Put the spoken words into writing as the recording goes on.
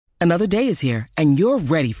Another day is here, and you're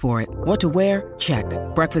ready for it. What to wear? Check.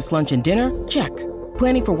 Breakfast, lunch, and dinner? Check.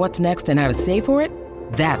 Planning for what's next and how to save for it?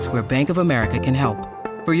 That's where Bank of America can help.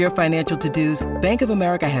 For your financial to-dos, Bank of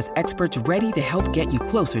America has experts ready to help get you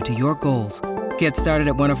closer to your goals. Get started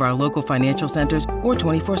at one of our local financial centers or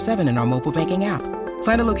 24/7 in our mobile banking app.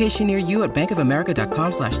 Find a location near you at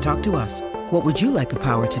bankofamerica.com/talktous. What would you like the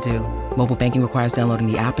power to do? Mobile banking requires downloading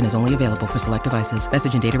the app and is only available for select devices.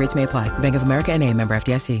 Message and data rates may apply. Bank of America N.A., member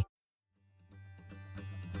FDIC.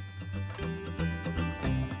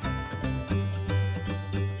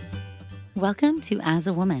 Welcome to As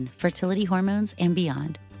a Woman, Fertility Hormones and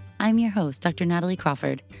Beyond. I'm your host, Dr. Natalie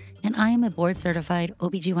Crawford, and I am a board-certified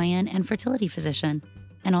OBGYN and fertility physician,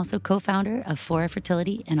 and also co-founder of Fora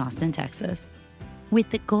Fertility in Austin, Texas. With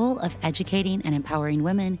the goal of educating and empowering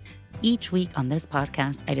women, each week on this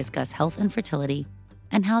podcast, I discuss health and fertility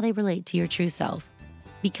and how they relate to your true self.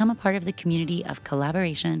 Become a part of the community of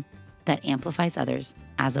collaboration that amplifies others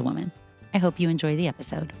as a woman. I hope you enjoy the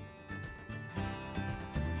episode.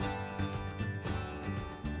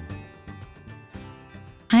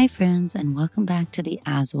 Hi, friends, and welcome back to the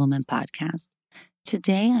As a Woman podcast.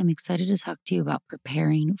 Today, I'm excited to talk to you about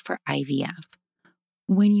preparing for IVF.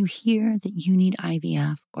 When you hear that you need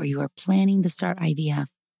IVF or you are planning to start IVF,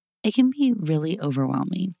 it can be really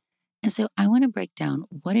overwhelming. And so I want to break down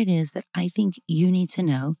what it is that I think you need to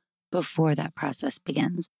know before that process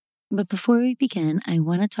begins. But before we begin, I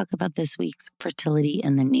want to talk about this week's fertility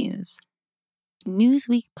in the news.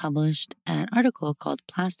 Newsweek published an article called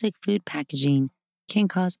Plastic Food Packaging Can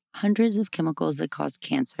Cause Hundreds of Chemicals That Cause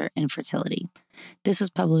Cancer and Fertility. This was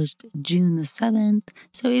published June the 7th,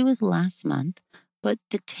 so it was last month. But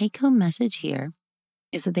the take-home message here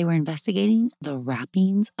is that they were investigating the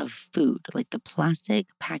wrappings of food, like the plastic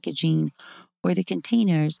packaging or the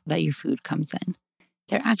containers that your food comes in.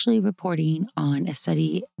 They're actually reporting on a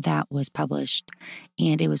study that was published,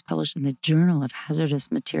 and it was published in the Journal of Hazardous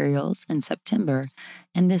Materials in September.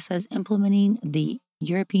 And this says implementing the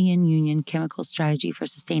European Union Chemical Strategy for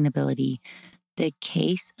Sustainability, the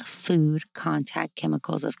case of food contact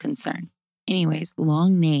chemicals of concern. Anyways,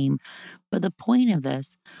 long name, but the point of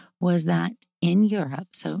this was that in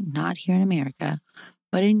Europe, so not here in America,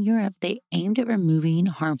 but in Europe, they aimed at removing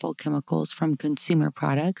harmful chemicals from consumer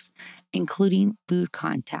products, including food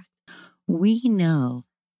contact. We know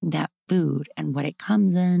that food and what it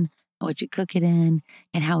comes in, what you cook it in,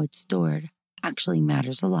 and how it's stored actually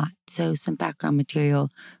matters a lot. So some background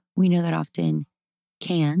material, we know that often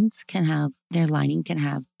cans can have, their lining can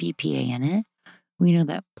have BPA in it. We know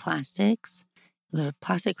that plastics, the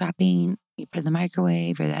plastic wrapping you put in the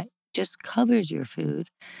microwave or that just covers your food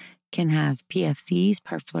can have PFCs,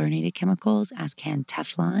 perfluorinated chemicals, as can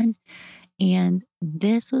Teflon. And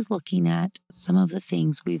this was looking at some of the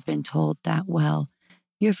things we've been told that, well,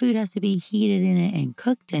 your food has to be heated in it and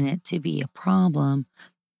cooked in it to be a problem.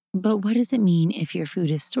 But what does it mean if your food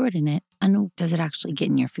is stored in it? And does it actually get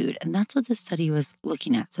in your food? And that's what this study was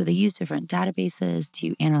looking at. So they used different databases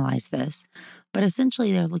to analyze this. But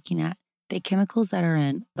essentially, they're looking at the chemicals that are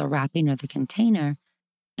in the wrapping or the container.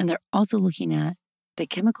 And they're also looking at the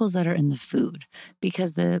chemicals that are in the food,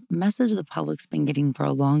 because the message the public's been getting for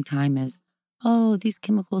a long time is, oh, these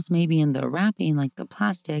chemicals may be in the wrapping, like the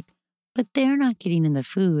plastic, but they're not getting in the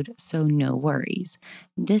food, so no worries.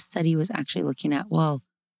 This study was actually looking at, well,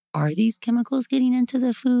 are these chemicals getting into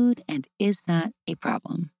the food, and is that a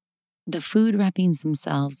problem? The food wrappings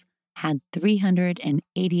themselves had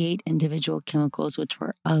 388 individual chemicals which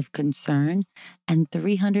were of concern, and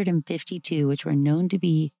 352 which were known to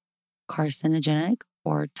be carcinogenic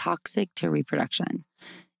or toxic to reproduction.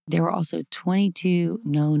 There were also 22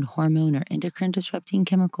 known hormone or endocrine disrupting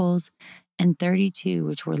chemicals and 32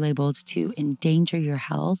 which were labeled to endanger your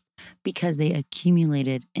health because they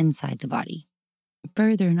accumulated inside the body.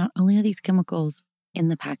 Further, not only are these chemicals in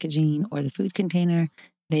the packaging or the food container,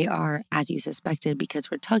 they are, as you suspected,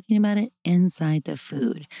 because we're talking about it inside the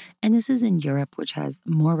food. And this is in Europe, which has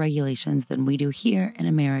more regulations than we do here in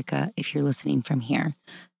America, if you're listening from here.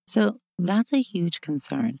 So that's a huge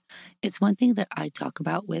concern. It's one thing that I talk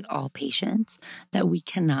about with all patients, that we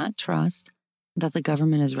cannot trust that the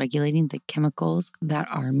government is regulating the chemicals that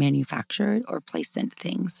are manufactured or placed into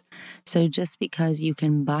things. So just because you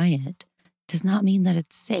can buy it does not mean that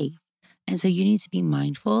it's safe. And so you need to be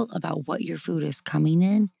mindful about what your food is coming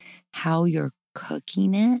in, how you're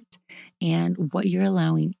cooking it, and what you're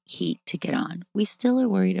allowing heat to get on. We still are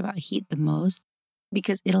worried about heat the most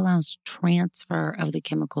because it allows transfer of the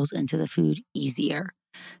chemicals into the food easier.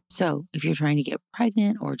 So if you're trying to get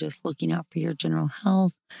pregnant or just looking out for your general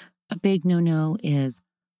health, a big no-no is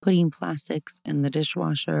putting plastics in the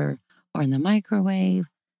dishwasher or in the microwave.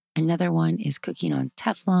 Another one is cooking on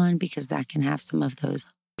Teflon because that can have some of those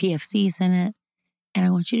PFCs in it. And I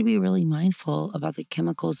want you to be really mindful about the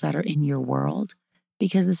chemicals that are in your world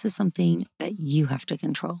because this is something that you have to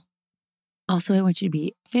control. Also, I want you to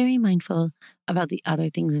be very mindful about the other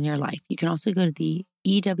things in your life. You can also go to the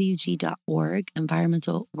ewg.org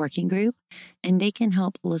Environmental Working Group, and they can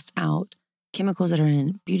help list out chemicals that are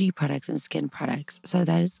in beauty products and skin products. So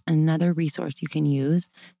that is another resource you can use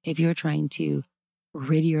if you're trying to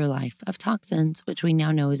rid your life of toxins, which we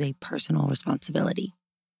now know is a personal responsibility.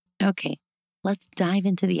 Okay, let's dive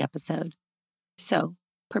into the episode. So,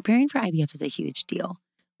 preparing for IVF is a huge deal.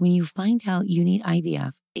 When you find out you need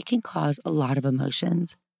IVF, it can cause a lot of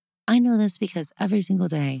emotions. I know this because every single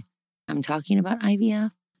day I'm talking about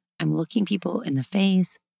IVF, I'm looking people in the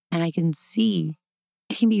face, and I can see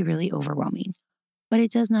it can be really overwhelming, but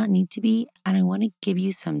it does not need to be. And I want to give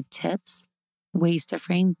you some tips, ways to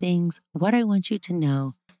frame things, what I want you to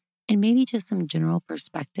know, and maybe just some general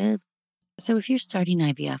perspective. So, if you're starting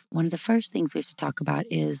IVF, one of the first things we have to talk about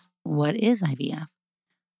is what is IVF?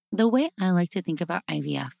 The way I like to think about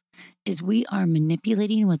IVF is we are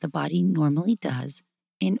manipulating what the body normally does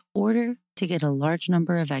in order to get a large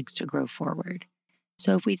number of eggs to grow forward.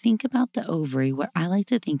 So, if we think about the ovary, what I like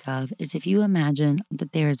to think of is if you imagine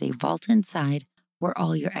that there is a vault inside where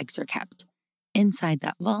all your eggs are kept. Inside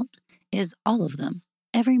that vault is all of them.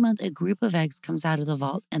 Every month, a group of eggs comes out of the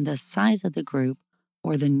vault, and the size of the group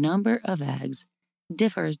or the number of eggs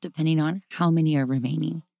differs depending on how many are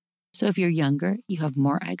remaining. So if you're younger, you have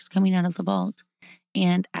more eggs coming out of the vault.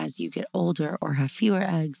 And as you get older or have fewer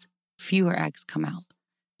eggs come out.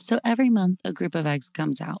 So every month, a group of eggs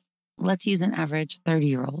comes out. Let's use an average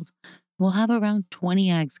 30-year-old. We'll have around 20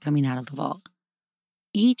 eggs coming out of the vault.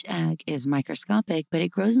 Each egg is microscopic, but it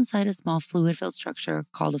grows inside a small fluid-filled structure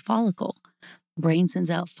called a follicle. Brain sends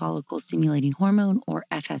out follicle stimulating hormone, or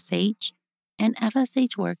FSH, and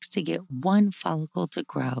FSH works to get one follicle to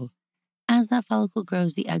grow. As that follicle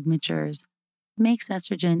grows, the egg matures, makes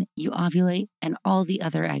estrogen, you ovulate, and all the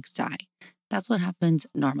other eggs die. That's what happens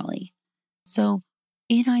normally. So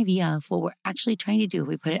in IVF, what we're actually trying to do, if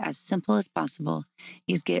we put it as simple as possible,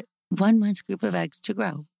 is get 1 month's group of eggs to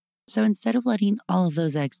grow. So instead of letting all of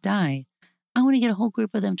those eggs die, I want to get a whole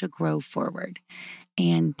group of them to grow forward.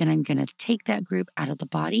 And then I'm going to take that group out of the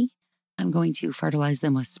body. I'm going to fertilize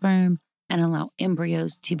them with sperm and allow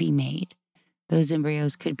embryos to be made. Those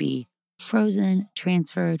embryos could be frozen,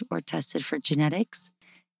 transferred, or tested for genetics.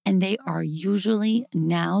 And they are usually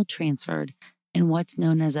now transferred in what's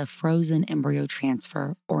known as a frozen embryo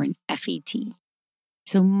transfer, or an FET.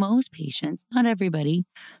 So most patients, not everybody,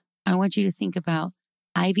 I want you to think about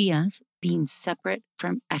IVF being separate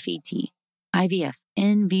from FET. IVF,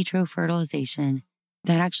 in vitro fertilization,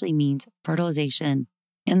 that actually means fertilization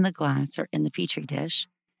in the glass or in the petri dish.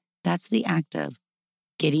 That's the act of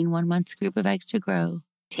getting 1 month's group of eggs to grow,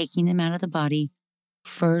 taking them out of the body,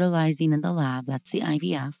 fertilizing in the lab, that's the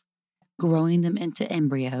IVF, growing them into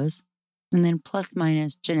embryos, and then plus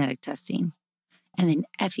minus genetic testing. And then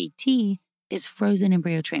FET is frozen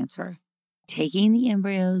embryo transfer, taking the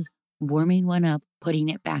embryos, warming one up, putting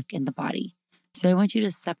it back in the body. So I want you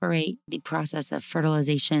to separate the process of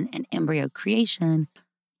fertilization and embryo creation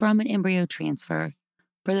from an embryo transfer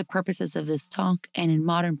for the purposes of this talk. And in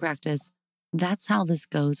modern practice, that's how this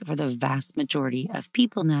goes for the vast majority of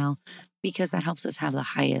people now, because that helps us have the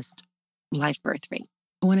highest live birth rate.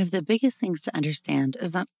 One of the biggest things to understand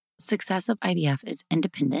is that success of IVF is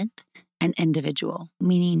independent and individual,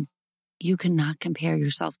 meaning you cannot compare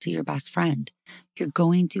yourself to your best friend. You're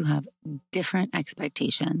going to have different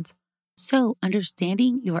expectations. So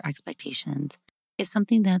understanding your expectations is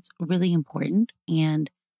something that's really important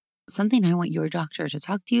and something I want your doctor to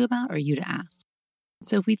talk to you about or you to ask.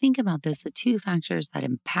 So if we think about this, the two factors that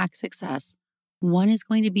impact success, one is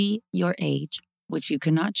going to be your age, which you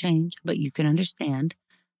cannot change, but you can understand.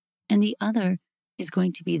 And the other is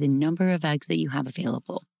going to be the number of eggs that you have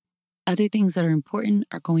available. Other things that are important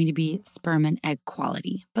are going to be sperm and egg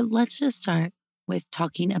quality. But let's just start with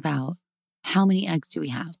talking about how many eggs do we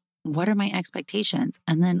have? What are my expectations?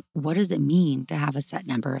 And then what does it mean to have a set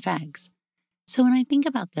number of eggs? So when I think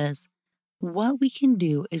about this, what we can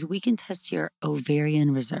do is we can test your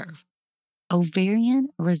ovarian reserve. Ovarian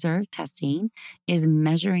reserve testing is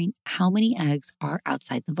measuring how many eggs are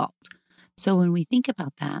outside the vault. So when we think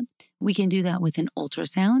about that, we can do that with an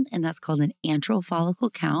ultrasound, and that's called an antral follicle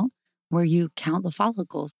count, where you count the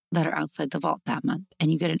follicles that are outside the vault that month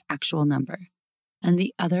and you get an actual number. And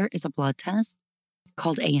the other is a blood test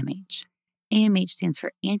called AMH. AMH stands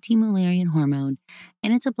for anti-Mullerian hormone,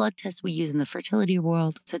 and it's a blood test we use in the fertility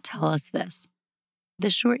world to tell us this. The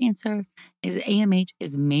short answer is AMH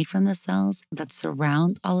is made from the cells that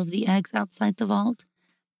surround all of the eggs outside the vault.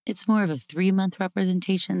 It's more of a 3-month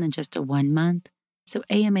representation than just a 1 month. So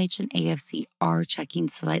AMH and AFC are checking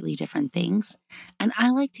slightly different things. And I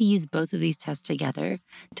like to use both of these tests together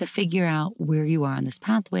to figure out where you are on this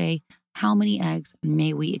pathway. How many eggs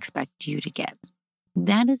may we expect you to get?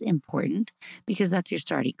 That is important because that's your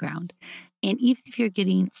starting ground. And even if you're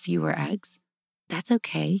getting fewer eggs, that's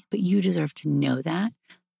okay, but you deserve to know that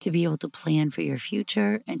to be able to plan for your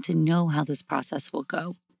future and to know how this process will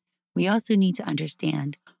go. We also need to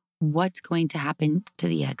understand what's going to happen to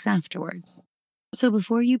the eggs afterwards. So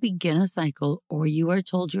before you begin a cycle or you are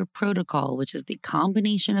told your protocol, which is the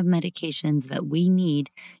combination of medications that we need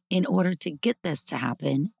in order to get this to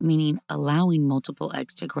happen, meaning allowing multiple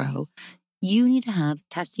eggs to grow, you need to have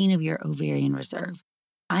testing of your ovarian reserve.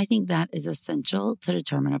 I think that is essential to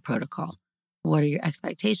determine a protocol. What are your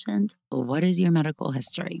expectations? What is your medical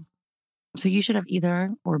history? So you should have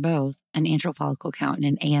either or both an antral follicle count and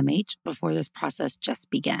an AMH before this process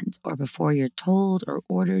just begins or before you're told or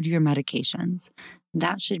ordered your medications.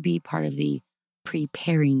 That should be part of the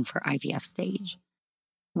preparing for IVF stage.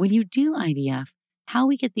 When you do IVF, how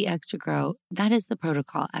we get the eggs to grow, that is the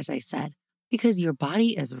protocol, as I said, because your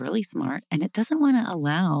body is really smart and it doesn't want to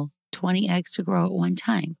allow 20 eggs to grow at one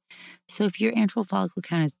time. So if your antral follicle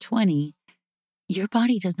count is 20, your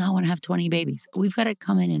body does not want to have 20 babies. We've got to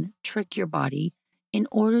come in and trick your body in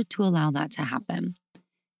order to allow that to happen.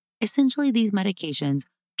 Essentially, these medications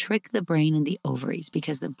trick the brain and the ovaries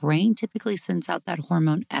because the brain typically sends out that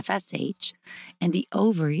hormone FSH, and the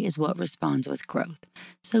ovary is what responds with growth.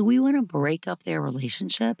 So we want to break up their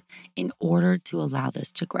relationship in order to allow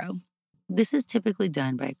this to grow. This is typically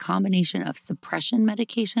done by a combination of suppression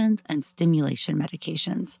medications and stimulation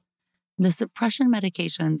medications. The suppression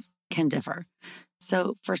medications can differ.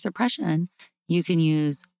 So for suppression, you can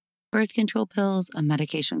use birth control pills, a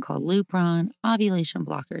medication called Lupron, ovulation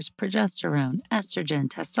blockers, progesterone, estrogen,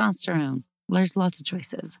 testosterone. There's lots of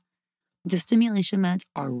choices. The stimulation meds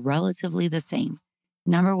are relatively the same.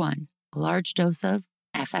 Number one, a large dose of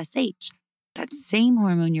FSH. That same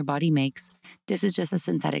hormone your body makes. This is just a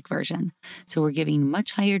synthetic version. So we're giving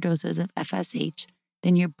much higher doses of FSH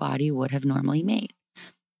than your body would have normally made.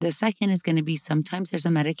 The second is going to be sometimes there's a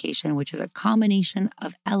medication which is a combination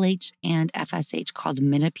of LH and FSH called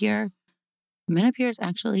Minipure. Minipure is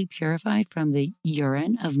actually purified from the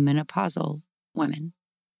urine of menopausal women.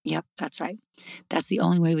 Yep, that's right. That's the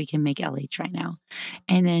only way we can make LH right now.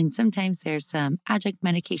 And then sometimes there's some adjunct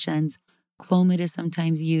medications. Clomid is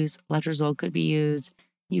sometimes used. Letrozole could be used.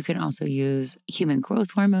 You can also use human growth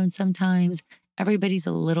hormone sometimes. Everybody's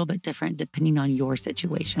a little bit different depending on your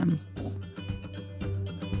situation.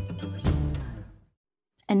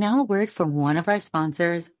 And now a word from one of our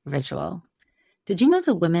sponsors, Ritual. Did you know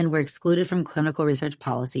that women were excluded from clinical research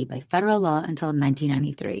policy by federal law until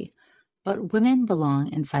 1993? But women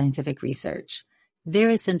belong in scientific research.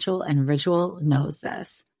 They're essential and Ritual knows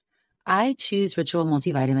this. I choose Ritual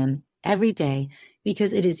multivitamin every day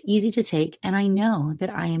because it is easy to take and I know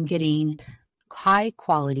that I am getting high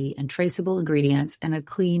quality and traceable ingredients in a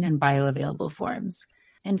clean and bioavailable forms.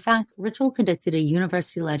 In fact, Ritual conducted a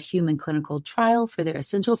university-led human clinical trial for their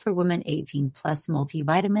Essential for Women 18 Plus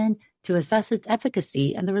multivitamin to assess its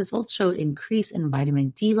efficacy, and the results showed increase in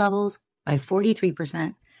vitamin D levels by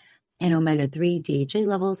 43% and omega-3 DHA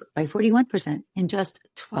levels by 41% in just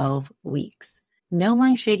 12 weeks. No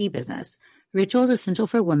my shady business. Ritual's Essential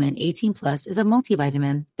for Women 18 Plus is a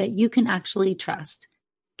multivitamin that you can actually trust.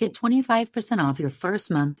 Get 25% off your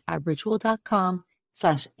first month at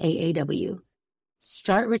ritual.com/AAW.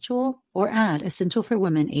 Start Ritual or add Essential for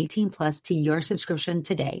Women 18 Plus to your subscription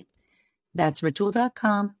today. That's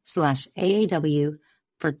ritual.com/AAW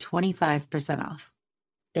for 25% off.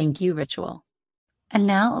 Thank you, Ritual. And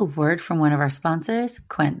now a word from one of our sponsors,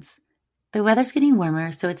 Quince. The weather's getting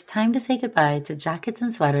warmer, so it's time to say goodbye to jackets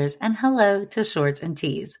and sweaters and hello to shorts and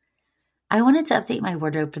tees. I wanted to update my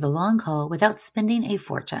wardrobe for the long haul without spending a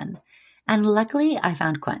fortune, and luckily I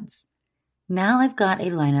found Quince. Now I've got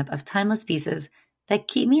a lineup of timeless pieces that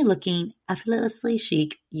keep me looking effortlessly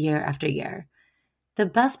chic year after year. The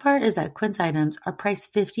best part is that Quince items are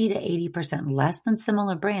priced 50 to 80% less than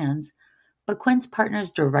similar brands, but Quince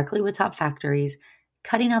partners directly with top factories,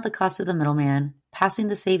 cutting out the cost of the middleman, passing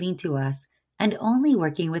the saving to us, and only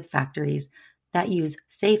working with factories that use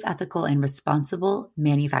safe, ethical, and responsible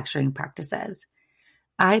manufacturing practices.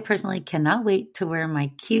 I personally cannot wait to wear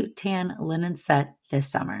my cute tan linen set this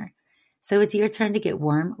summer. So it's your turn to get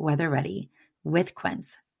warm weather ready with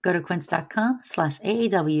Quince. Go to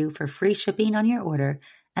quince.com/AAW for free shipping on your order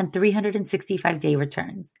and 365-day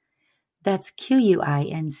returns. That's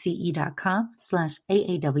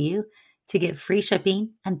QUINCE.com/AAW to get free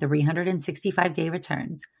shipping and 365-day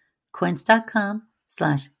returns.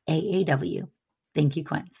 Quince.com/AAW. Thank you,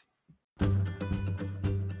 Quince.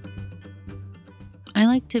 I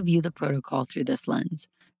like to view the protocol through this lens.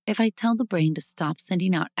 If I tell the brain to stop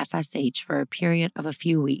sending out FSH for a period of a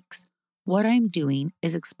few weeks, what I'm doing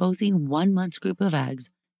is exposing 1 month's group of eggs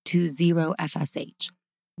to zero FSH.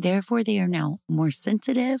 Therefore, they are now more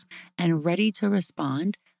sensitive and ready to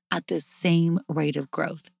respond at the same rate of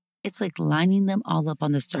growth. It's like lining them all up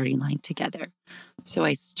on the starting line together. So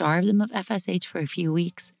I starve them of FSH for a few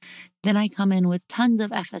weeks. Then I come in with tons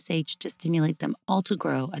of FSH to stimulate them all to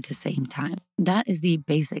grow at the same time. That is the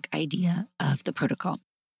basic idea of the protocol.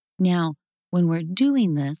 Now, when we're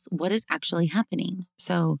doing this, what is actually happening?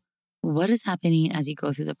 So, what is happening as you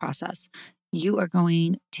go through the process? You are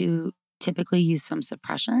going to typically use some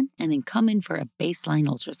suppression and then come in for a baseline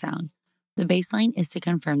ultrasound. The baseline is to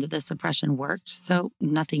confirm that the suppression worked, so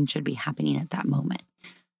nothing should be happening at that moment.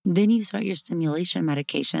 Then you start your stimulation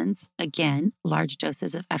medications, again, large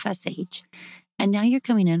doses of FSH, and now you're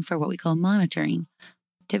coming in for what we call monitoring.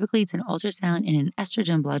 Typically, it's an ultrasound and an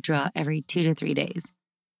estrogen blood draw every 2 to 3 days.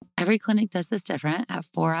 Every clinic does this different. At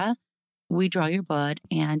Fora, we draw your blood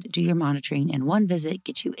and do your monitoring, and one visit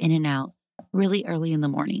gets you in and out really early in the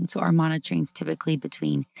morning. So our monitoring is typically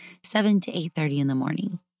between 7 to 8:30 in the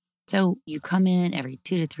morning. So you come in every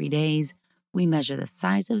 2 to 3 days. We measure the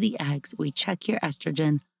size of the eggs. We check your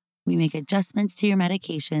estrogen. We make adjustments to your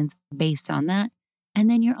medications based on that, and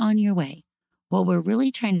then you're on your way. What we're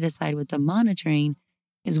really trying to decide with the monitoring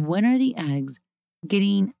is when are the eggs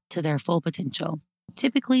getting to their full potential.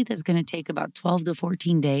 Typically, that's going to take about 12 to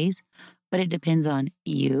 14 days, but it depends on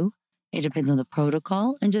you. It depends on the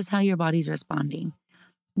protocol and just how your body's responding.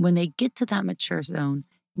 When they get to that mature zone,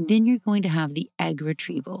 then you're going to have the egg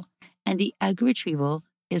retrieval. And the egg retrieval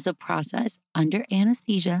is the process under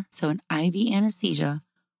anesthesia, so an IV anesthesia,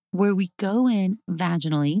 where we go in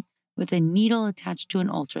vaginally with a needle attached to an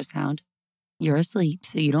ultrasound. You're asleep,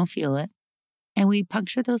 so you don't feel it. And we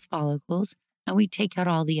puncture those follicles and we take out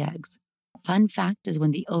all the eggs. Fun fact is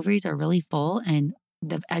when the ovaries are really full and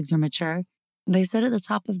the eggs are mature, they sit at the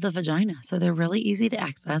top of the vagina. So they're really easy to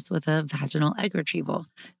access with a vaginal egg retrieval,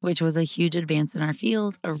 which was a huge advance in our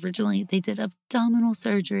field. Originally, they did abdominal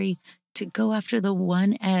surgery to go after the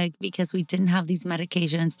one egg because we didn't have these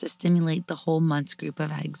medications to stimulate the whole month's group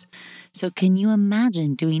of eggs. So can you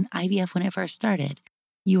imagine doing IVF when it first started?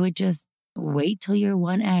 You would just wait till your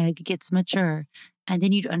one egg gets mature, and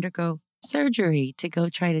then you'd undergo surgery to go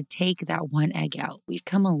try to take that one egg out. We've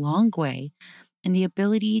come a long way, and the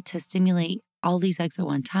ability to stimulate all these eggs at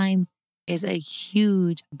one time is a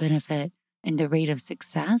huge benefit in the rate of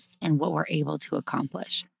success and what we're able to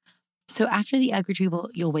accomplish. So after the egg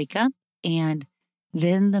retrieval, you'll wake up and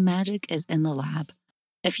then the magic is in the lab.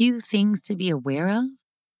 A few things to be aware of.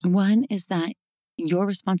 One is that your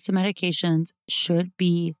response to medications should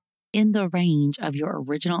be in the range of your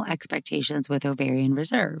original expectations with ovarian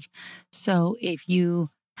reserve. So if you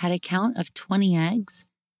had a count of 20 eggs,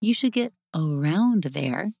 you should get around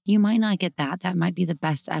there. You might not get that. That might be the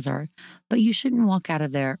best ever, but you shouldn't walk out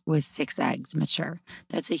of there with 6 eggs mature.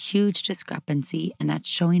 That's a huge discrepancy, and that's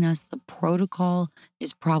showing us the protocol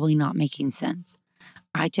is probably not making sense.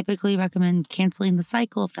 I typically recommend canceling the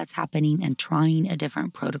cycle if that's happening and trying a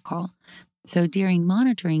different protocol. So during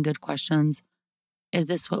monitoring, good questions. Is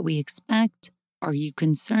this what we expect? Are you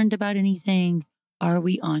concerned about anything? Are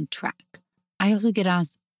we on track? I also get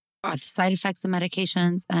asked, are the side effects of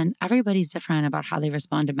medications? And everybody's different about how they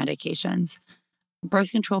respond to medications.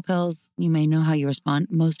 Birth control pills, you may know how you respond.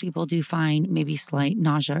 Most people do fine, maybe slight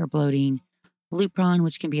nausea or bloating. Lupron,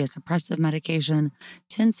 which can be a suppressive medication,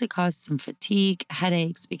 tends to cause some fatigue,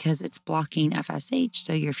 headaches because it's blocking FSH.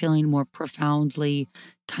 So you're feeling more profoundly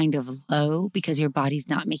kind of low because your body's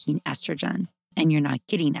not making estrogen and you're not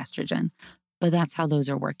getting estrogen. But that's how those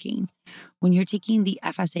are working. When you're taking the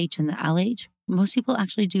FSH and the LH, most people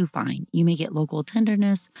actually do fine. You may get local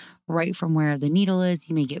tenderness right from where the needle is.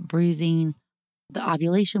 You may get bruising. The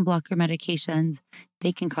ovulation blocker medications,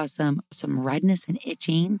 they can cause some redness and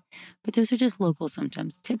itching, but those are just local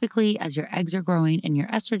symptoms. Typically, as your eggs are growing and your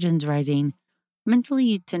estrogen's rising, mentally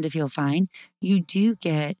you tend to feel fine. You do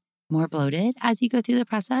get more bloated as you go through the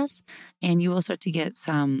process, and you will start to get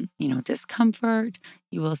some, discomfort.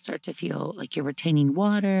 You will start to feel like you're retaining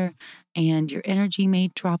water, and your energy may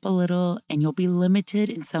drop a little, and you'll be limited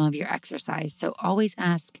in some of your exercise. So always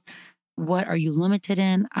ask, what are you limited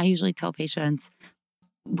in? I usually tell patients,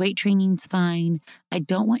 Weight training's fine. I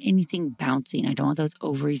don't want anything bouncing. I don't want those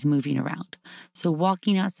ovaries moving around. So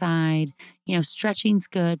walking outside, stretching's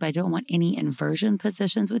good, but I don't want any inversion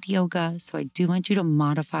positions with yoga. So I do want you to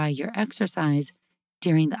modify your exercise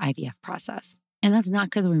during the IVF process. And that's not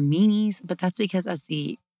because we're meanies, but that's because as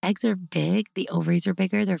the eggs are big, the ovaries are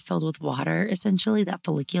bigger, they're filled with water, essentially that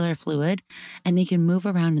follicular fluid, and they can move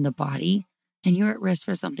around in the body. And you're at risk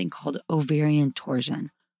for something called ovarian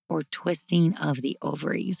torsion, or twisting of the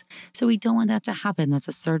ovaries. So we don't want that to happen. That's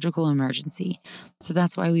a surgical emergency. So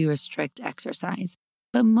that's why we restrict exercise.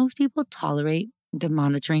 But most people tolerate the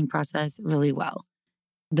monitoring process really well.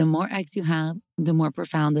 The more eggs you have, the more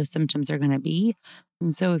profound those symptoms are going to be.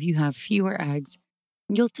 And so if you have fewer eggs,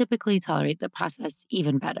 you'll typically tolerate the process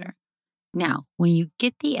even better. Now, when you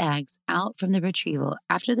get the eggs out from the retrieval,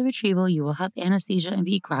 after the retrieval, you will have anesthesia and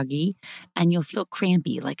be groggy, and you'll feel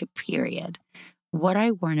crampy like a period. What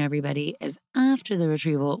I warn everybody is after the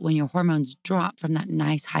retrieval, when your hormones drop from that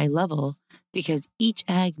nice high level, because each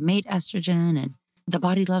egg made estrogen and the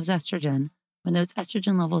body loves estrogen, when those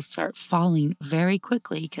estrogen levels start falling very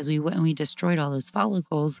quickly because we destroyed all those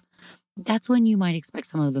follicles, that's when you might expect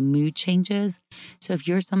some of the mood changes. So if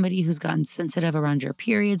you're somebody who's gotten sensitive around your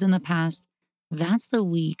periods in the past, that's the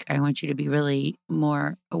week I want you to be really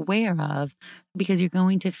more aware of, because you're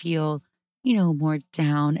going to feel more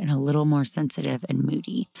down and a little more sensitive and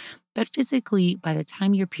moody. But physically, by the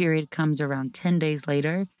time your period comes around 10 days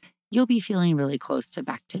later, you'll be feeling really close to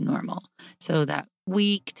back to normal. So that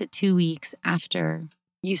week to 2 weeks after,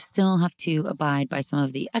 you still have to abide by some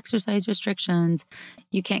of the exercise restrictions.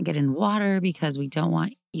 You can't get in water because we don't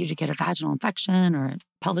want you to get a vaginal infection or a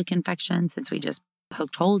pelvic infection, since we just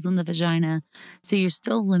poked holes in the vagina. So you're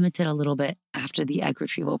still limited a little bit after the egg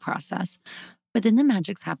retrieval process. But then the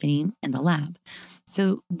magic's happening in the lab.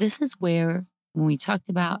 So this is where, when we talked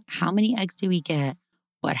about how many eggs do we get,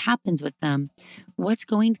 what happens with them, what's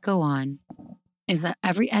going to go on is that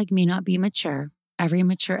every egg may not be mature. Every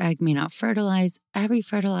mature egg may not fertilize. Every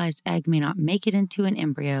fertilized egg may not make it into an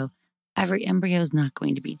embryo. Every embryo is not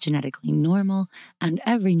going to be genetically normal, and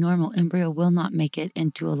every normal embryo will not make it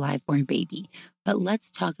into a live-born baby. But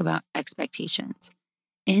let's talk about expectations.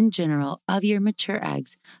 In general, of your mature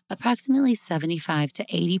eggs, approximately 75 to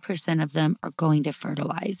 80% of them are going to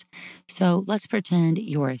fertilize. So let's pretend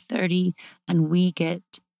you're 30 and we get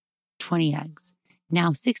 20 eggs.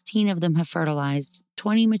 Now 16 of them have fertilized,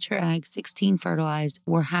 20 mature eggs, 16 fertilized.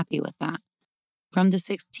 We're happy with that. From the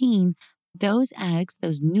 16, those eggs,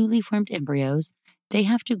 those newly formed embryos, they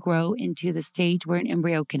have to grow into the stage where an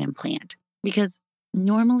embryo can implant. Because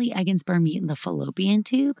normally, egg and sperm meet in the fallopian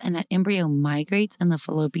tube, and that embryo migrates in the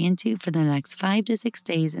fallopian tube for the next 5 to 6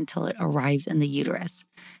 days until it arrives in the uterus.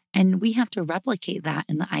 And we have to replicate that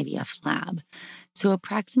in the IVF lab. So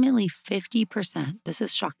approximately 50%, this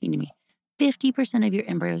is shocking to me, 50% of your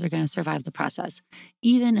embryos are going to survive the process,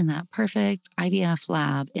 even in that perfect IVF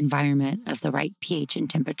lab environment of the right pH and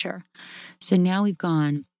temperature. So now we've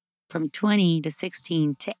gone from 20 to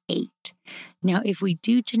 16 to 8. Now, if we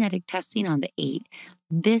do genetic testing on the 8,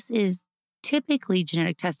 this is typically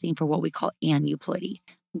genetic testing for what we call aneuploidy.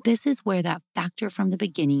 This is where that factor from the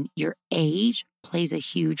beginning, your age, plays a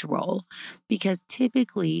huge role, because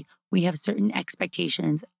typically we have certain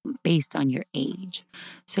expectations based on your age.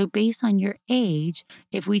 So based on your age,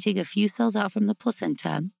 if we take a few cells out from the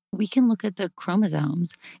placenta, we can look at the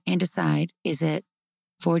chromosomes and decide, is it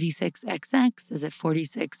 46XX? Is it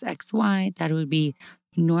 46XY? That would be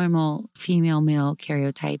normal female-male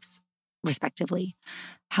karyotypes, respectively.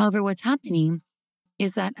 However, what's happening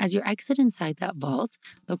is that as you exit inside that vault,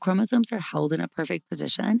 the chromosomes are held in a perfect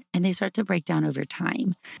position and they start to break down over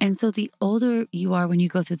time. And so the older you are when you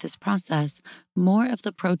go through this process, more of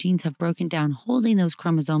the proteins have broken down, holding those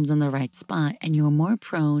chromosomes in the right spot, and you're more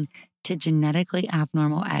prone to genetically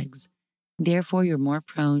abnormal eggs. Therefore, you're more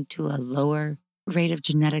prone to a lower rate of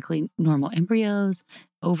genetically normal embryos.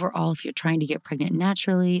 Overall, if you're trying to get pregnant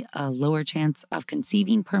naturally, a lower chance of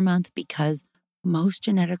conceiving per month, because most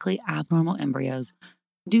genetically abnormal embryos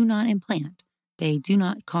do not implant. They do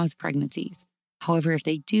not cause pregnancies. However, if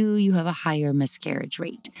they do, you have a higher miscarriage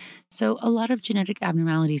rate. So a lot of genetic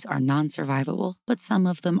abnormalities are non-survivable, but some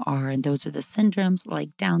of them are, and those are the syndromes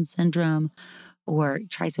like Down syndrome or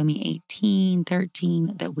trisomy 18,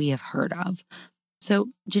 13 that we have heard of. So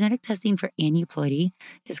genetic testing for aneuploidy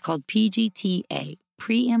is called PGTA,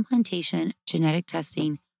 pre-implantation genetic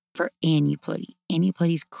testing for aneuploidy.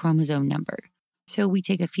 Aneuploidy's chromosome number. So we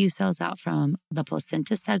take a few cells out from the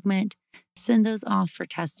placenta segment, send those off for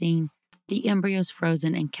testing. The embryo's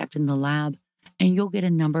frozen and kept in the lab, and you'll get a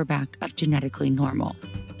number back of genetically normal.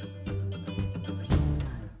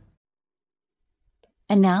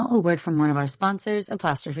 And now a word from one of our sponsors,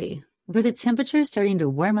 Apostrophe. With the temperature starting to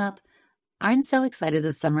warm up, I'm so excited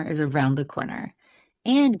the summer is around the corner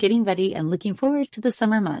and getting ready and looking forward to the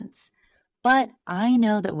summer months. But I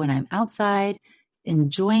know that when I'm outside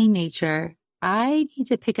enjoying nature, I need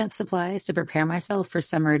to pick up supplies to prepare myself for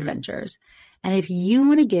summer adventures. And if you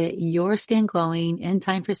want to get your skin glowing in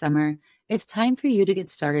time for summer, it's time for you to get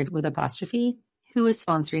started with Apostrophe, who is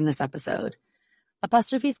sponsoring this episode.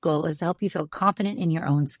 Apostrophe's goal is to help you feel confident in your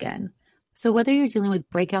own skin. So whether you're dealing with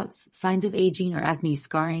breakouts, signs of aging, or acne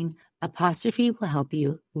scarring, Apostrophe will help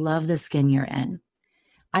you love the skin you're in.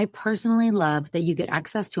 I personally love that you get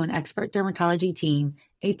access to an expert dermatology team,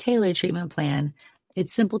 a tailored treatment plan.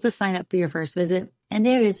 It's simple to sign up for your first visit, and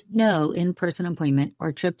there is no in-person appointment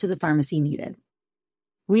or trip to the pharmacy needed.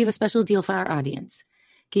 We have a special deal for our audience.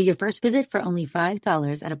 Get your first visit for only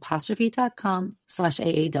 $5 at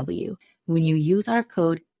apostrophe.com/AAW when you use our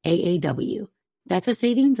code AAW. That's a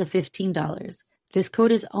savings of $15. This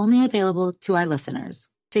code is only available to our listeners.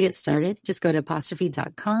 To get started, just go to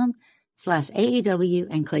apostrophe.com/AAW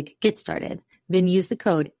and click Get Started. Then use the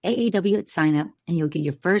code AAW at sign up and you'll get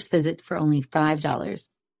your first visit for only $5.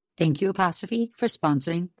 Thank you, Apostrophe, for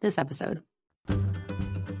sponsoring this episode.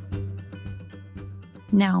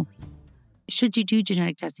 Now, should you do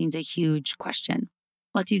genetic testing is a huge question.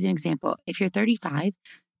 Let's use an example. If you're 35,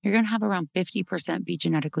 you're going to have around 50% be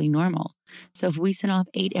genetically normal. So if we send off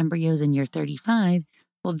 8 embryos and you're 35,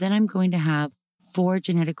 well, then I'm going to have 4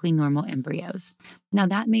 genetically normal embryos. Now,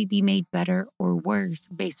 that may be made better or worse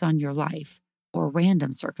based on your life or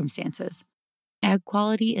random circumstances. Egg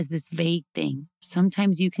quality is this vague thing.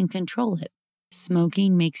 Sometimes you can control it.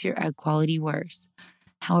 Smoking makes your egg quality worse.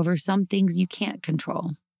 However, some things you can't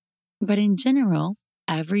control. But in general,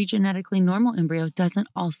 every genetically normal embryo doesn't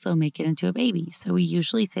also make it into a baby. So we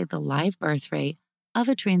usually say the live birth rate of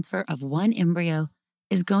a transfer of one embryo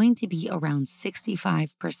is going to be around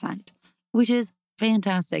 65%, which is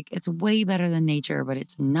fantastic. It's way better than nature, but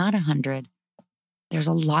it's not 100. There's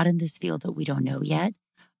a lot in this field that we don't know yet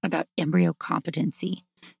about embryo competency.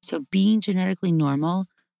 So being genetically normal,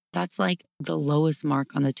 that's like the lowest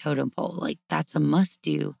mark on the totem pole. Like that's a must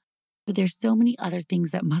do. But there's so many other things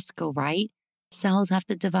that must go right. Cells have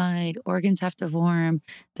to divide, organs have to form.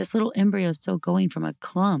 This little embryo is still going from a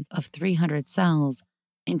clump of 300 cells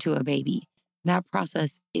into a baby. That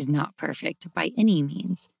process is not perfect by any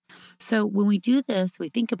means. So when we do this, we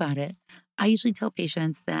think about it. I usually tell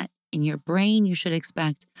patients that in your brain, you should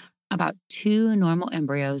expect about 2 normal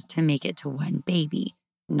embryos to make it to one baby.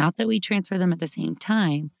 Not that we transfer them at the same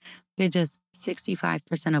time, but just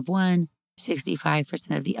 65% of one,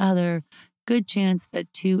 65% of the other. Good chance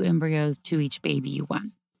that 2 embryos to each baby you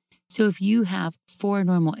want. So if you have 4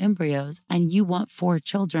 normal embryos and you want 4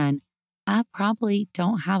 children, I probably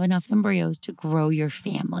don't have enough embryos to grow your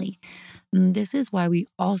family. And this is why we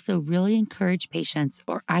also really encourage patients,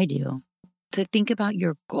 or I do, to think about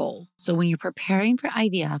your goal. So when you're preparing for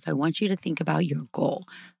IVF, I want you to think about your goal.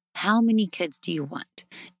 How many kids do you want?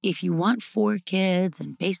 If you want 4 kids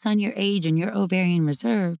and based on your age and your ovarian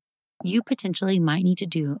reserve, you potentially might need to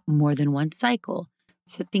do more than one cycle.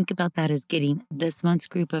 So think about that as getting this month's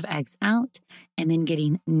group of eggs out and then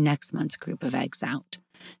getting next month's group of eggs out.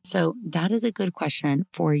 So that is a good question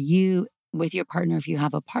for you with your partner, if you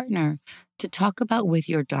have a partner, to talk about with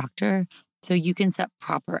your doctor so you can set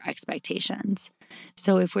proper expectations.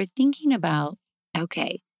 So if we're thinking about,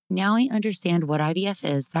 okay, now I understand what IVF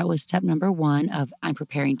is, that was step number 1 of I'm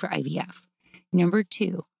preparing for IVF. Number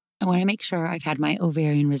 2, I want to make sure I've had my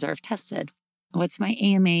ovarian reserve tested. What's my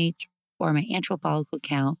AMH or my antral follicle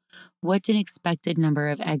count? What's an expected number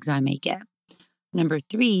of eggs I may get? Number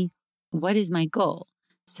 3, what is my goal?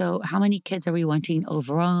 So how many kids are we wanting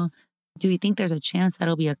overall? Do we think there's a chance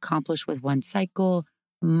that'll be accomplished with one cycle?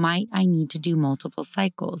 Might I need to do multiple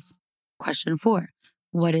cycles? Question 4,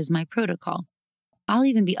 what is my protocol? I'll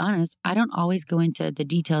even be honest, I don't always go into the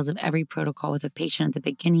details of every protocol with a patient at the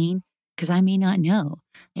beginning because I may not know.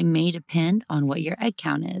 It may depend on what your egg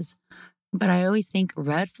count is. But I always think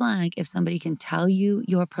red flag if somebody can tell you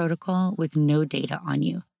your protocol with no data on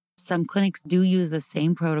you. Some clinics do use the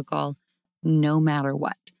same protocol no matter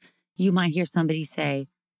what. You might hear somebody say,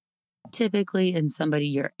 typically in somebody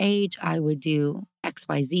your age, I would do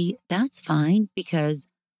XYZ. That's fine because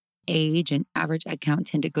age and average egg count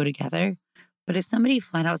tend to go together. But if somebody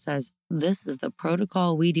flat out says, this is the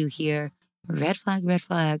protocol we do here, red flag, red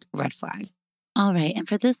flag, red flag. All right. And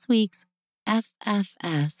for this week's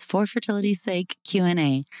FFS, for fertility's sake,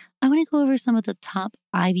 Q&A, I want to go over some of the top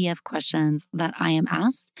IVF questions that I am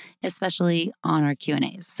asked, especially on our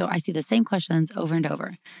Q&As. So I see the same questions over and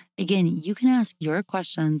over. Again, you can ask your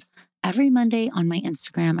questions Every Monday on my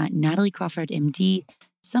Instagram at Natalie Crawford MD,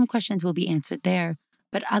 some questions will be answered there,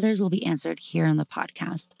 but others will be answered here on the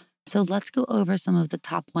podcast. So let's go over some of the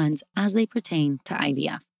top ones as they pertain to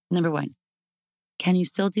IVF. Number 1, can you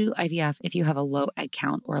still do IVF if you have a low egg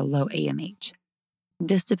count or a low AMH?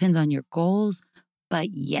 This depends on your goals, but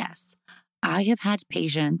yes, I have had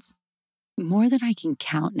patients, more than I can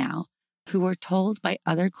count now, who were told by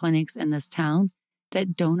other clinics in this town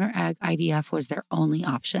that donor egg IVF was their only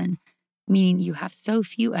option, meaning you have so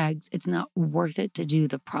few eggs, it's not worth it to do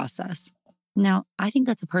the process. Now, I think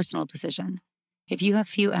that's a personal decision. If you have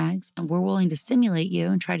few eggs and we're willing to stimulate you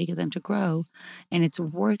and try to get them to grow, and it's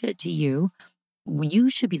worth it to you, you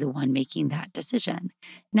should be the one making that decision.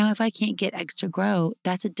 Now, if I can't get eggs to grow,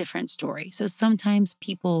 that's a different story. So sometimes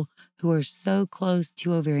people who are so close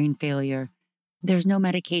to ovarian failure, there's no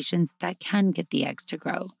medications that can get the eggs to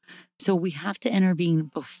grow. So we have to intervene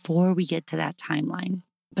before we get to that timeline.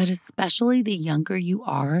 But especially the younger you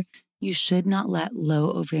are, you should not let low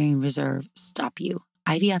ovarian reserve stop you.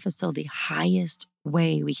 IVF is still the highest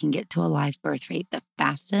way we can get to a live birth rate, the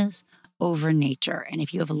fastest over nature. And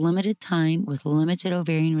if you have a limited time with limited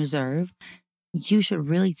ovarian reserve, you should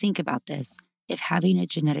really think about this if having a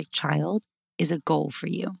genetic child is a goal for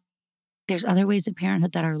you. There's other ways of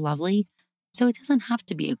parenthood that are lovely, so it doesn't have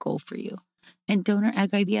to be a goal for you. And donor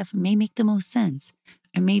egg IVF may make the most sense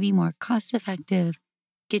and may be more cost effective,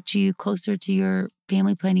 get you closer to your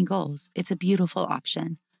family planning goals. It's a beautiful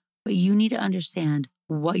option, but you need to understand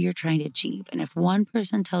what you're trying to achieve. And if one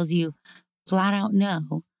person tells you flat out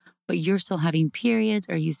no, but you're still having periods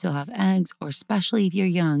or you still have eggs, or especially if you're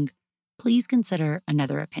young, please consider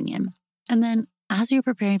another opinion. And then as you're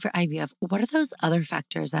preparing for IVF, what are those other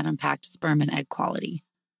factors that impact sperm and egg quality?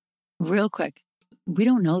 Real quick, we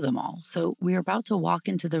don't know them all. So we're about to walk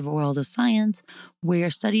into the world of science where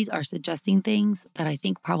studies are suggesting things that I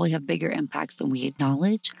think probably have bigger impacts than we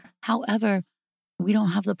acknowledge. However, we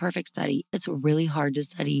don't have the perfect study. It's really hard to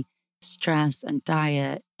study stress and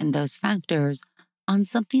diet and those factors on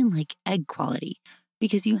something like egg quality,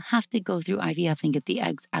 because you have to go through IVF and get the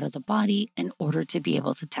eggs out of the body in order to be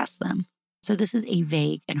able to test them. So this is a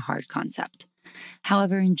vague and hard concept.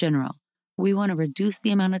 However, in general, we want to reduce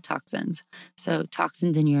the amount of toxins. So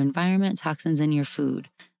toxins in your environment, toxins in your food.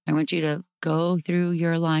 I want you to go through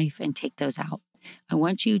your life and take those out. I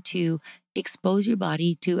want you to expose your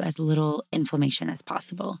body to as little inflammation as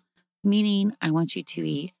possible. Meaning, I want you to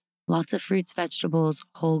eat lots of fruits, vegetables,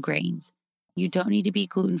 whole grains. You don't need to be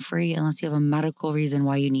gluten-free unless you have a medical reason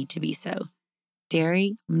why you need to be so.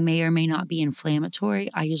 Dairy may or may not be inflammatory.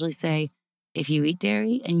 I usually say, if you eat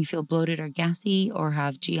dairy and you feel bloated or gassy or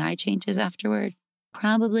have GI changes afterward,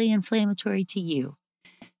 probably inflammatory to you.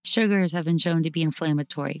 Sugars have been shown to be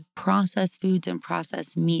inflammatory. Processed foods and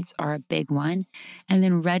processed meats are a big one, and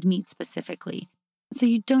then red meat specifically. So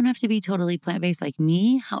you don't have to be totally plant-based like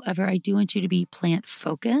me. However, I do want you to be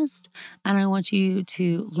plant-focused, and I want you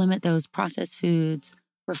to limit those processed foods,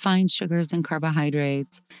 refined sugars and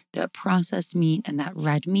carbohydrates, the processed meat and that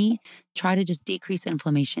red meat. Try to just decrease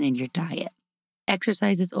inflammation in your diet.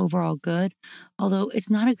 Exercise is overall good, although it's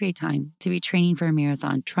not a great time to be training for a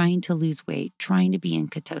marathon, trying to lose weight, trying to be in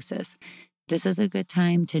ketosis. This is a good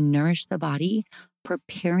time to nourish the body,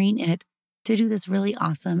 preparing it to do this really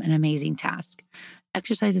awesome and amazing task.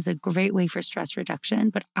 Exercise is a great way for stress reduction,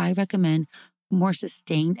 but I recommend more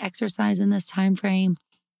sustained exercise in this time frame.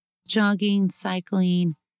 Jogging,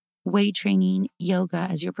 cycling, weight training, yoga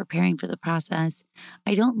as you're preparing for the process.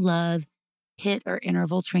 I don't love HIIT or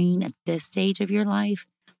interval training at this stage of your life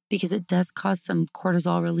because it does cause some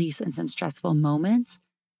cortisol release and some stressful moments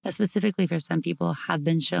that specifically for some people have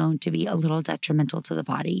been shown to be a little detrimental to the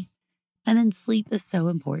body. And then sleep is so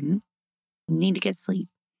important. You need to get sleep.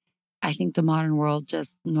 I think the modern world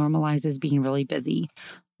just normalizes being really busy,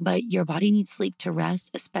 but your body needs sleep to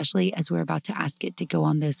rest, especially as we're about to ask it to go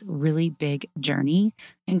on this really big journey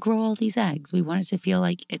and grow all these eggs. We want it to feel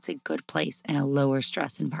like it's a good place and a lower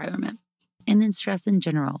stress environment. And then stress in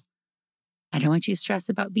general. I don't want you to stress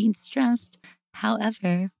about being stressed.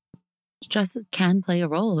 However, stress can play a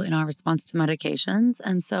role in our response to medications.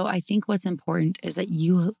 And so I think what's important is that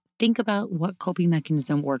you think about what coping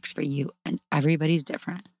mechanism works for you, and everybody's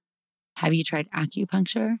different. Have you tried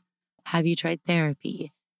acupuncture? Have you tried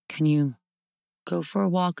therapy? Can you go for a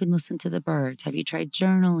walk and listen to the birds? Have you tried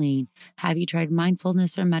journaling? Have you tried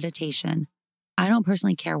mindfulness or meditation? I don't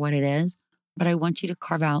personally care what it is, but I want you to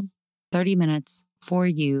carve out 30 minutes for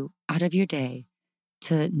you out of your day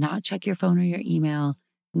to not check your phone or your email,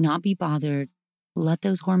 not be bothered, let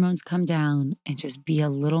those hormones come down and just be a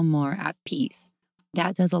little more at peace.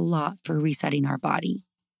 That does a lot for resetting our body.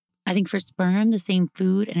 I think for sperm, the same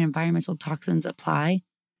food and environmental toxins apply.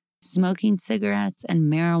 Smoking cigarettes and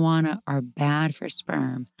marijuana are bad for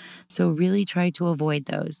sperm, so really try to avoid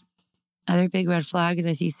those. Other big red flag is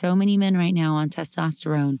I see so many men right now on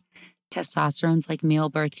testosterone. Testosterone's like male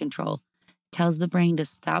birth control. Tells the brain to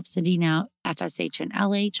stop sending out FSH and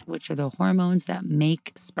LH, which are the hormones that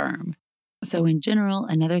make sperm. So in general,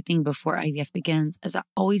 another thing before IVF begins is I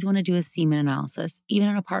always want to do a semen analysis, even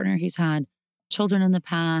in a partner who's had children in the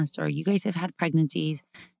past or you guys have had pregnancies,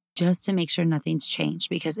 just to make sure nothing's changed,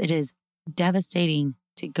 because it is devastating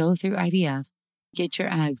to go through IVF, get your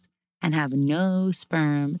eggs, and have no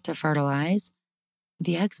sperm to fertilize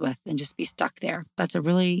the eggs with and just be stuck there. That's a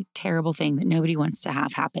really terrible thing that nobody wants to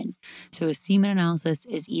have happen. So a semen analysis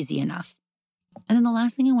is easy enough. And then the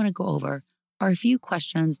last thing I want to go over are a few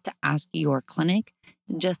questions to ask your clinic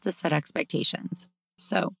just to set expectations.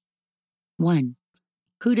 So, 1,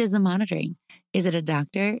 who does the monitoring? Is it a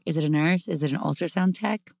doctor? Is it a nurse? Is it an ultrasound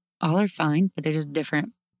tech? All are fine, but they're just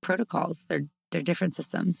different protocols. They're different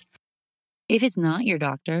systems. If it's not your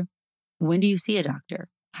doctor, when do you see a doctor?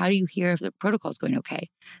 How do you hear if the protocol's going okay?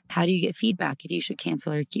 How do you get feedback if you should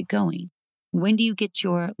cancel or keep going? When do you get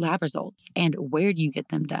your lab results and where do you get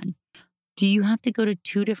them done? Do you have to go to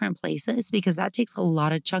 2 different places? Because that takes a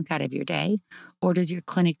lot of chunk out of your day. Or does your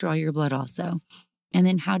clinic draw your blood also? And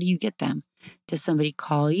then how do you get them? Does somebody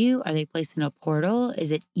call you? Are they placed in a portal?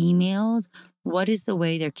 Is it emailed? What is the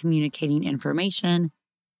way they're communicating information?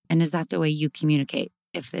 And is that the way you communicate?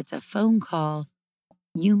 If it's a phone call,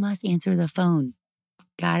 you must answer the phone.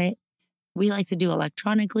 Got it? We like to do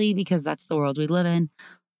electronically because that's the world we live in.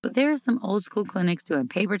 But there are some old school clinics doing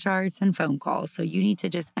paper charts and phone calls. So you need to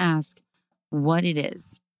just ask what it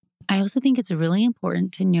is. I also think it's really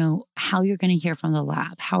important to know how you're going to hear from the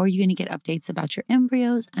lab. How are you going to get updates about your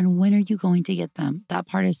embryos and when are you going to get them? That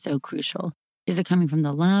part is so crucial. Is it coming from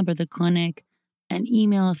the lab or the clinic? An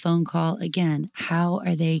email, a phone call? Again, how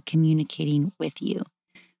are they communicating with you?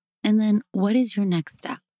 And then what is your next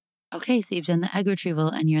step? Okay, so you've done the egg retrieval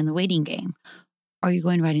and you're in the waiting game. Are you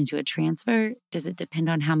going right into a transfer? Does it depend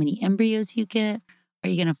on how many embryos you get? Are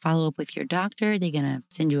you going to follow up with your doctor? Are they going to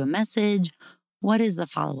send you a message? What is the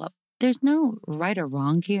follow-up? There's no right or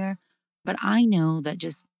wrong here, but I know that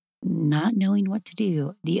just not knowing what to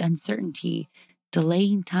do, the uncertainty,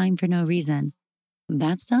 delaying time for no reason,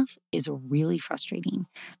 that stuff is really frustrating.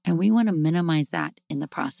 And we want to minimize that in the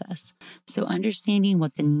process. So understanding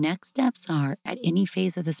what the next steps are at any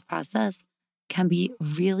phase of this process can be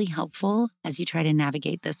really helpful as you try to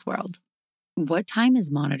navigate this world. What time is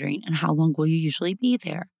monitoring and how long will you usually be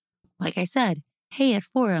there? Like I said, hey, at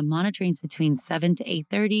 4, monitoring's between 7 to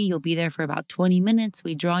 8:30. You'll be there for about 20 minutes.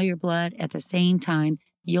 We draw your blood at the same time.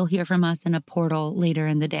 You'll hear from us in a portal later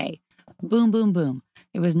in the day. Boom, boom, boom.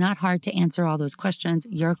 It was not hard to answer all those questions.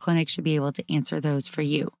 Your clinic should be able to answer those for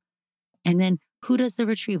you. And then who does the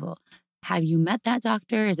retrieval? Have you met that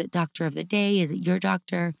doctor? Is it doctor of the day? Is it your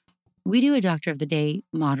doctor? We do a doctor of the day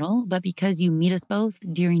model, but because you meet us both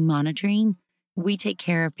during monitoring, we take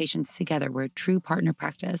care of patients together. We're a true partner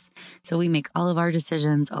practice. So we make all of our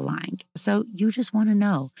decisions aligned. So you just want to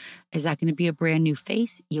know, is that going to be a brand new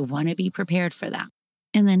face? You want to be prepared for that.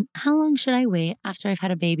 And then how long should I wait after I've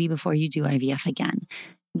had a baby before you do IVF again?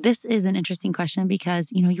 This is an interesting question because,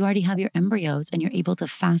 you already have your embryos and you're able to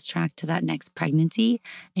fast track to that next pregnancy,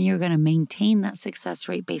 and you're going to maintain that success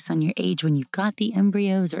rate based on your age when you got the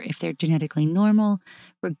embryos or if they're genetically normal,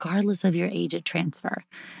 regardless of your age at transfer.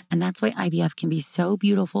 And that's why IVF can be so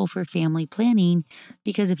beautiful for family planning,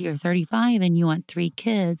 because if you're 35 and you want 3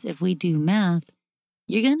 kids, if we do math,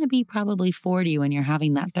 you're going to be probably 40 when you're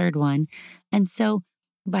having that third one. And so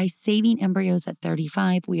by saving embryos at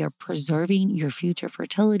 35, we are preserving your future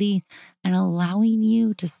fertility and allowing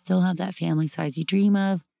you to still have that family size you dream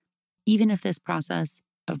of, even if this process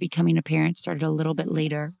of becoming a parent started a little bit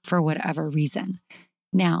later for whatever reason.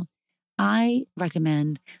 Now, I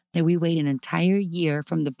recommend that we wait an entire year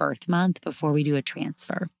from the birth month before we do a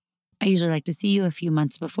transfer. I usually like to see you a few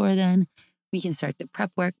months before then. We can start the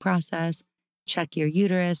prep work process, check your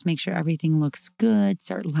uterus, make sure everything looks good,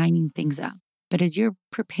 start lining things up. But as you're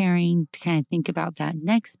preparing to kind of think about that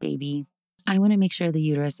next baby, I want to make sure the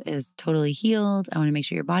uterus is totally healed. I want to make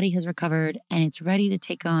sure your body has recovered and it's ready to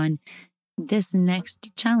take on this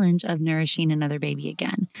next challenge of nourishing another baby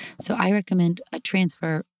again. So I recommend a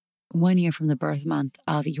transfer 1 year from the birth month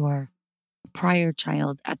of your prior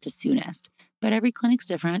child at the soonest. But every clinic's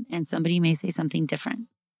different and somebody may say something different.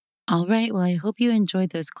 All right. Well, I hope you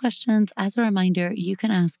enjoyed those questions. As a reminder, you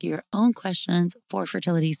can ask your own questions for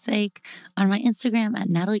fertility's sake on my Instagram at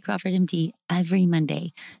Natalie Crawford MD every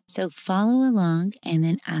Monday. So follow along and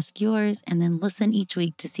then ask yours and then listen each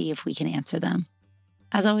week to see if we can answer them.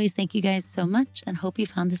 As always, thank you guys so much and hope you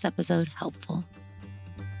found this episode helpful.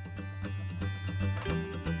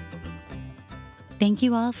 Thank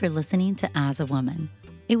you all for listening to As a Woman.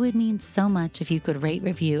 It would mean so much if you could rate,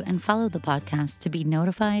 review, and follow the podcast to be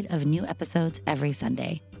notified of new episodes every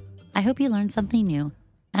Sunday. I hope you learned something new,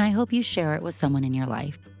 and I hope you share it with someone in your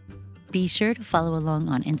life. Be sure to follow along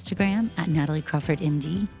on Instagram at Natalie Crawford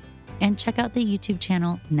MD and check out the YouTube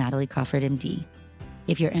channel Natalie Crawford MD.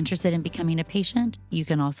 If you're interested in becoming a patient, you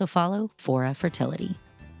can also follow Fora Fertility.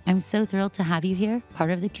 I'm so thrilled to have you here,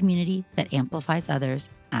 part of the community that amplifies others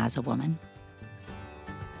as a woman.